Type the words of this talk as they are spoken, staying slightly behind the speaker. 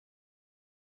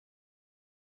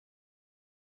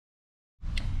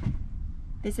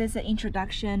This is the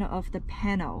introduction of the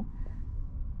panel.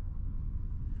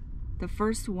 The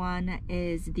first one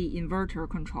is the inverter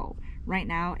control. Right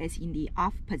now it's in the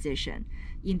off position.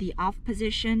 In the off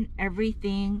position,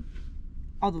 everything,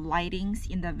 all the lightings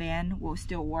in the van will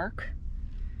still work,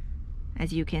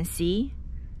 as you can see.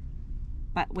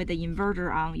 But with the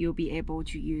inverter on, you'll be able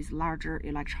to use larger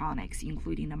electronics,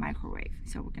 including the microwave.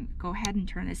 So we're gonna go ahead and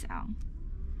turn this on.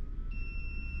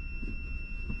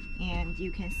 And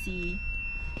you can see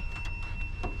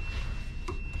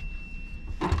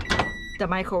the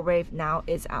microwave now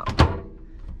is on.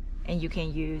 And you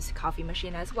can use coffee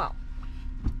machine as well.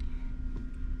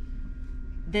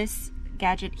 This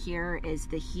gadget here is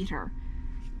the heater.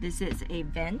 This is a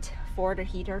vent for the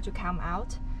heater to come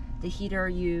out. The heater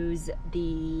use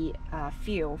the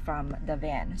fuel from the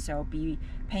van, so be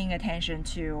paying attention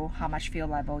to how much fuel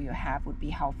level you have would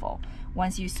be helpful.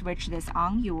 Once you switch this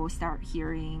on, you will start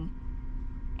hearing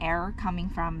air coming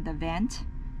from the vent.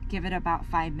 Give it about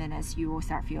 5 minutes, you will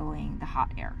start feeling the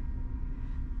hot air.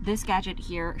 This gadget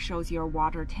here shows your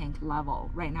water tank level.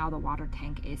 Right now the water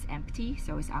tank is empty,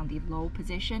 so it's on the low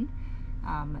position.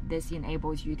 This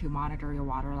enables you to monitor your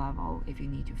water level if you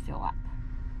need to fill up.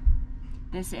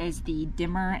 This is the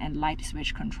dimmer and light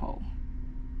switch control.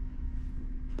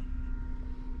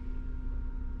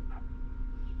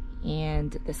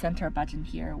 And the center button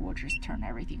here will just turn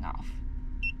everything off.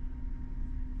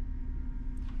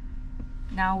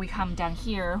 Now we come down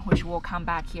here, which will come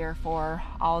back here for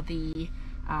all the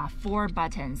 4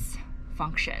 buttons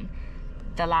function.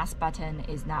 The last button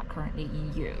is not currently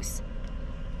in use.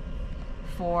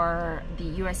 For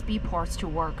the USB ports to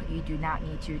work, you do not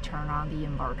need to turn on the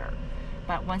inverter.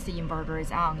 But once the inverter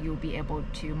is on, you'll be able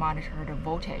to monitor the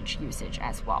voltage usage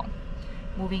as well.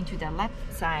 Moving to the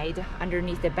left side,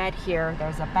 underneath the bed here,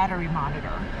 there's a battery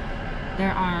monitor.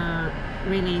 There are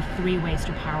really 3 ways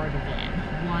to power the van.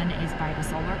 One is by the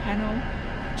solar panel,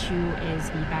 2 is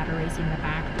the batteries in the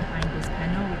back behind this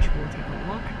panel, which we'll take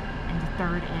a look, and the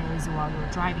third is while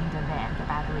you're driving the van, the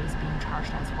battery is being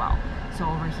charged as well. So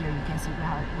over here you can see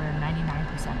we're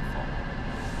 99% full.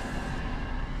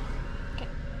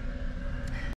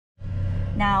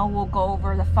 Now we'll go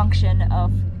over the function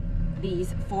of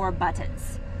these 4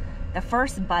 buttons. The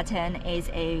first button is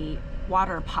a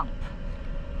water pump.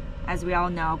 As we all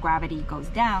know, gravity goes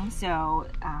down, so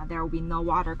there will be no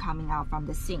water coming out from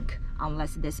the sink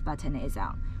unless this button is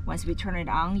on. Once we turn it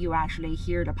on, you actually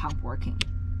hear the pump working.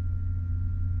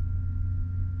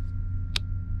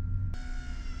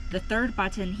 The third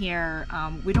button here,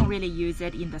 we don't really use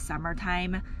it in the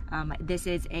summertime. This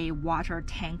is a water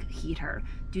tank heater.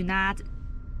 Do not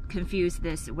confuse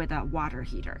this with a water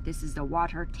heater. This is the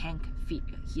water tank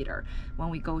heater. When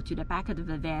we go to the back of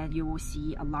the van, you will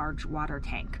see a large water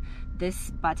tank.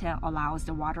 This button allows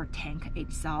the water tank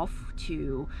itself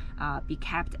to be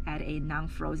kept at a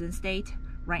non-frozen state.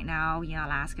 Right now in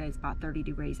Alaska, it's about 30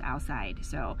 degrees outside,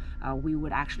 so we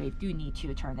would actually do need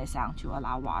to turn this on to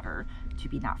allow water to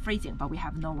be not freezing, but we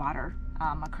have no water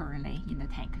currently in the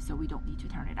tank, so we don't need to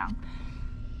turn it on.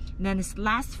 And then this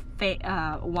last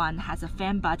one has a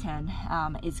fan button.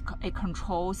 It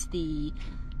controls the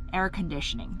air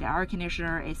conditioning. The air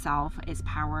conditioner itself is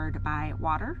powered by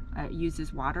water. It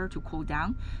uses water to cool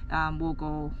down. We'll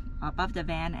go above the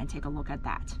van and take a look at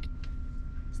that.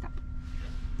 Stop.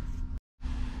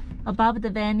 Above the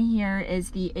van here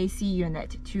is the AC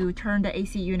unit. To turn the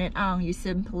AC unit on, you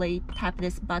simply tap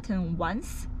this button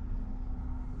once,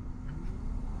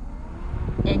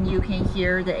 and you can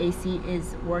hear the AC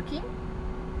is working.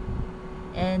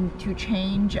 And to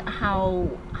change how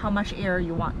much air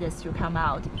you want this to come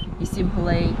out, you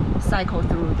simply cycle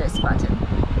through this button.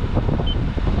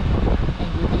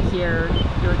 And you can hear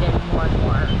you're getting more and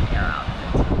more air out of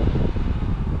it.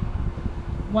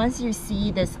 Once you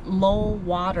see this low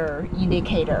water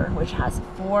indicator, which has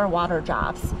 4 water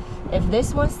drops, if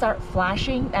this one starts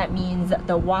flashing, that means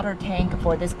the water tank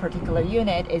for this particular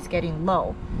unit is getting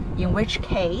low. In which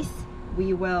case,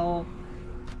 we will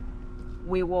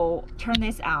turn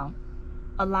this on,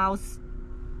 allows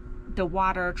the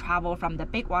water travel from the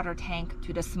big water tank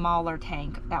to the smaller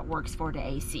tank that works for the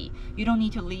AC. You don't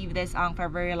need to leave this on for a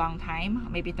very long time,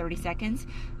 maybe 30 seconds.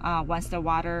 Once the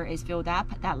water is filled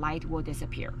up, that light will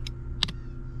disappear.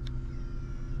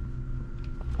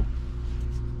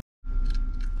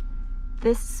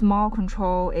 This small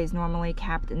control is normally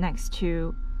kept next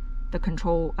to the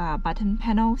control button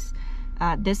panels.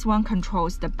 This one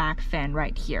controls the back fan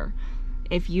right here.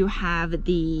 If you have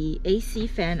the AC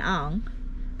fan on,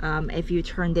 if you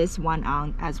turn this one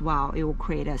on as well, it will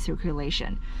create a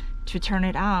circulation. To turn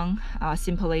it on,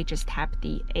 simply just tap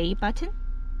the A button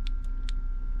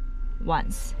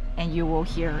once, and you will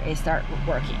hear it start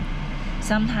working.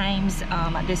 Sometimes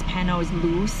this panel is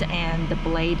loose and the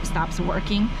blade stops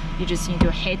working. You just need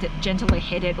to gently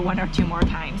hit it 1 or 2 more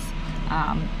times.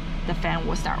 The fan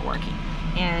will start working.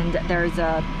 And there's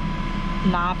a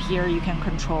knob here, you can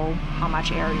control how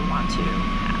much air you want to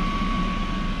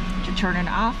have. To turn it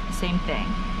off, same thing,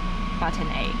 button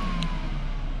A.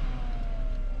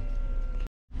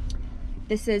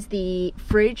 This is the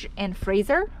fridge and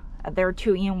freezer. They're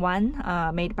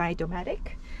 2-in-1, made by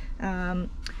Dometic.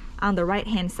 On the right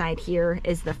hand side here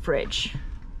is the fridge.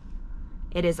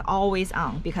 It is always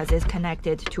on because it's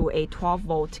connected to a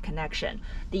 12-volt connection.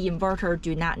 The inverter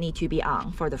do not need to be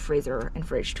on for the freezer and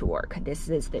fridge to work. This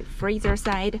is the freezer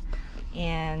side,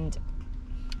 and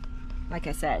like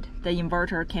I said, the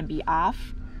inverter can be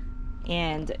off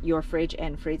and your fridge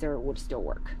and freezer would still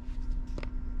work.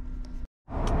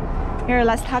 Here,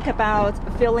 let's talk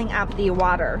about filling up the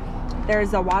water.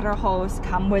 There's a water hose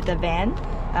come with the van.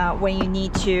 When you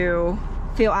need to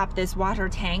fill up this water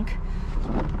tank,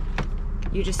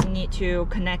 you just need to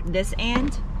connect this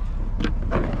end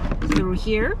through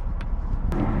here.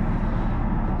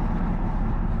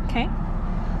 Okay.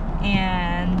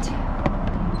 And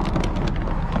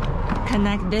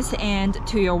connect this end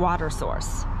to your water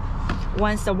source.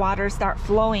 Once the water starts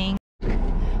flowing,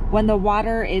 when the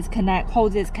water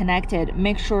hose is connected,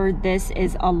 make sure this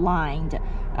is aligned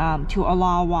to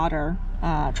allow water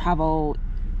travel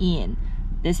in.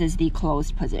 This is the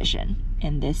closed position,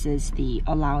 and this is the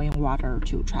allowing water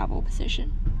to travel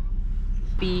position.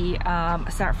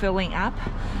 Start filling up.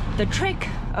 The trick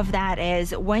of that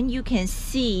is when you can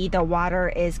see the water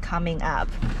is coming up,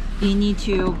 you need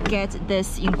to get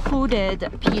this included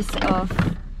piece of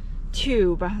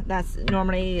tube that's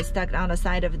normally stuck on the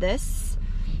side of this.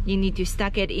 You need to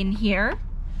stuck it in here,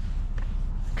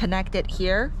 connect it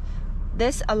here.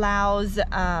 This allows,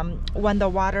 when the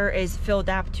water is filled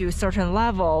up to a certain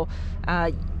level,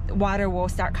 water will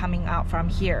start coming out from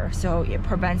here. So it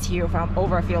prevents you from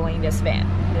overfilling this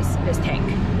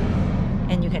tank.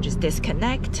 And you can just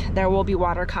disconnect. There will be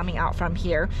water coming out from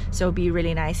here. So it'd be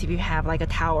really nice if you have like a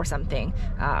towel or something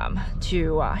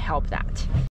to help that.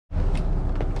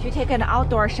 To take an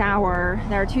outdoor shower,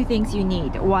 there are 2 things you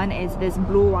need. One is this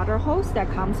blue water hose that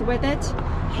comes with it.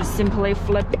 Just simply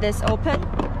flip this open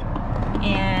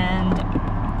and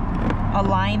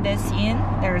align this in.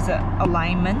 There's an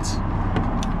alignment.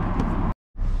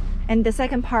 And the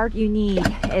second part you need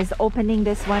is opening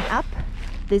this one up.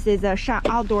 This is a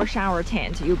outdoor shower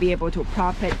tent. You'll be able to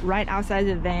prop it right outside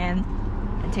the van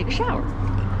and take a shower.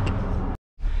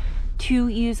 To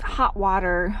use hot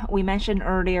water, we mentioned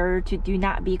earlier to do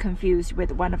not be confused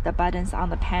with one of the buttons on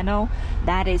the panel.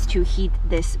 That is to heat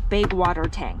this big water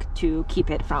tank to keep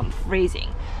it from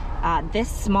freezing. This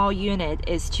small unit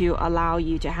is to allow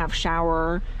you to have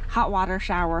hot water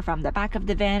shower from the back of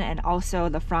the van and also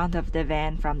the front of the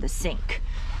van from the sink.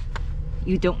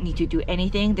 You don't need to do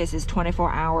anything. This is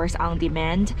 24 hours on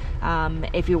demand.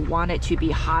 If you want it to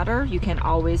be hotter, you can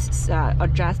always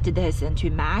adjust this into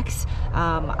max.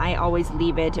 I always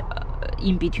leave it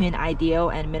in between ideal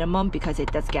and minimum because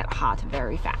it does get hot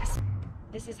very fast.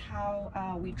 This is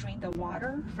how we drain the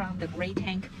water from the gray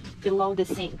tank below the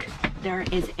sink. There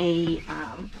is a,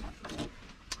 I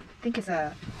think it's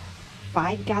a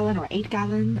 5-gallon or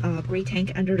 8-gallon gray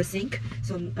tank under the sink.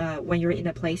 So when you're in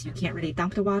a place you can't really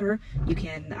dump the water, you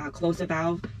can close the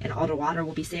valve and all the water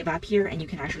will be saved up here, and you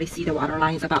can actually see the water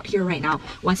lines about here right now.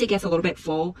 Once it gets a little bit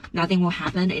full, nothing will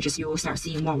happen. It just, you will start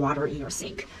seeing more water in your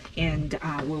sink. And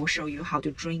we will show you how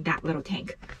to drain that little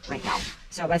tank right now.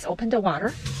 So let's open the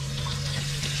water.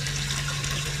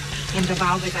 And the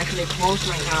valve is actually closed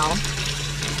right now.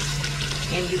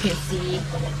 And you can see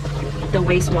the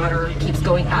wastewater keeps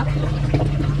going up.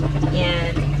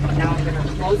 And now I'm gonna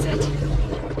close it.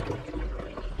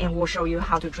 And we'll show you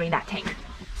how to drain that tank.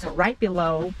 So right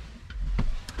below,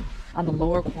 on the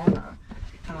lower corner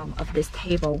of this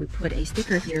table, we put a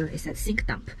sticker here. It says sink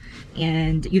dump.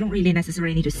 And you don't really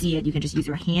necessarily need to see it. You can just use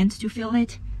your hands to fill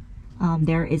it.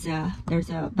 There's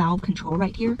a valve control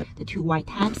right here, the 2 white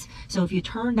tabs. So if you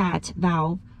turn that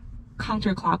valve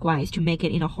counterclockwise to make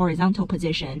it in a horizontal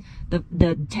position,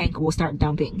 the tank will start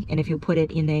dumping. And if you put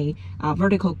it in a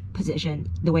vertical position,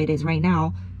 the way it is right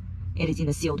now, it is in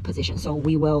a sealed position. So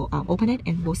we will open it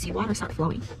and we'll see water start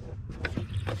flowing.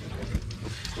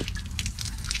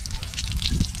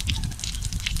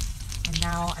 And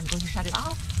now I'm going to shut it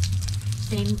off.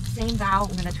 Same valve,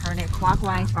 I'm going to turn it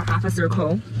clockwise for half a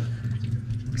circle.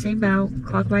 Same valve,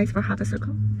 clockwise for half a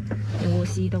circle. And we'll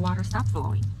see the water stop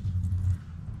flowing.